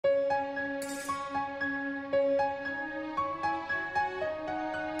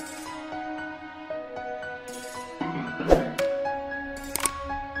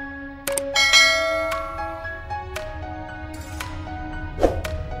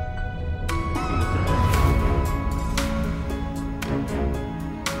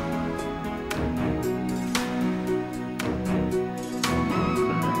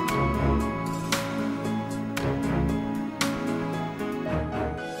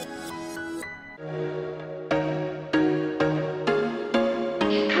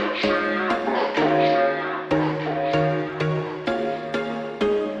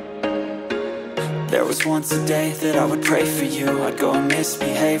was once a day that I would pray for you. I'd go and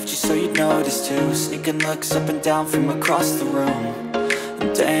misbehave just so you'd notice too. Sneaking looks up and down from across the room.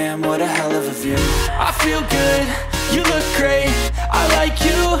 And damn, what a hell of a view. I feel good, you look great, I like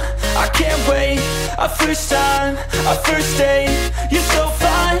you, I can't wait. A first time, a first date, you're so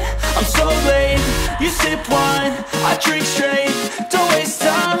fine, I'm so late. You sip wine, I drink straight, don't waste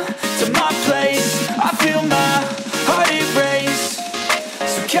time to my place. I feel my heart erase,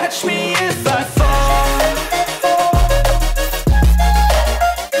 so catch me if I fall.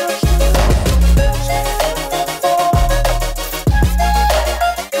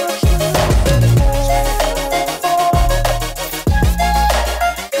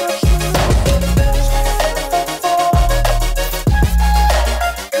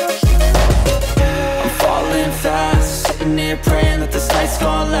 Praying that this night's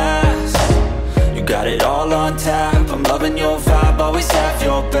gonna last. You got it all on tap, I'm loving your vibe, always have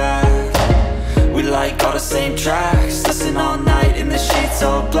your back. We like all the same tracks, listen all night in the sheets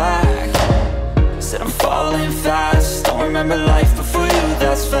all black. Said I'm falling fast, don't remember life before you,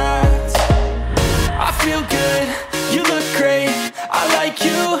 that's fact. I feel good, you look great, I like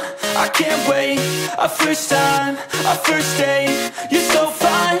you, I can't wait. A first time, a first date, you're so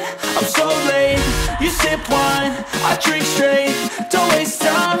fine, I'm so late. You sip wine, I drink straight, don't waste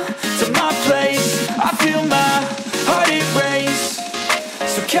time to my place. I feel my heart erase,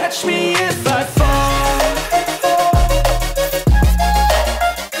 so catch me if I fall.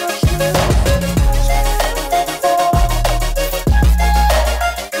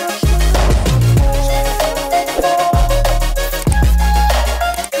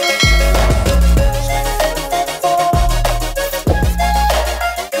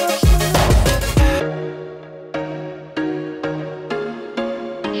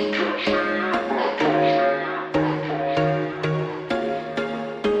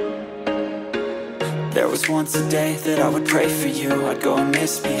 There was once a day that I would pray for you. I'd go and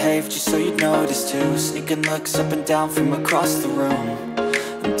misbehave just so you'd notice too. Sneaking looks up and down from across the room.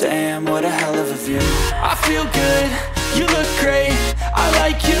 And damn, what a hell of a view. I feel good, you look great, I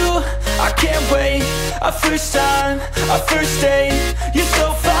like you, I can't wait. A first time, a first date, you're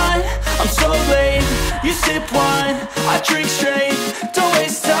so fine, I'm so late. You sip wine, I drink straight, don't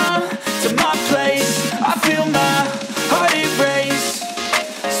waste time to my place. I feel my heart erase,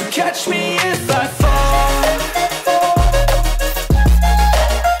 so catch me if I fall.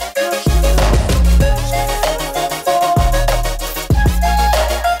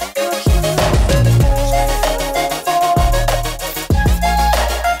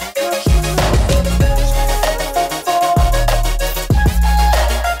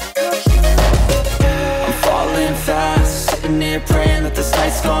 Praying that this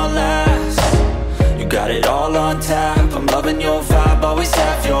night's gonna last. You got it all on tap, I'm loving your vibe, always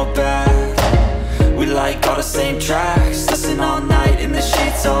have your back. We like all the same tracks, listen all night in the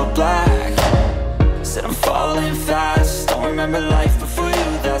sheets all black. Said I'm falling fast, don't remember life before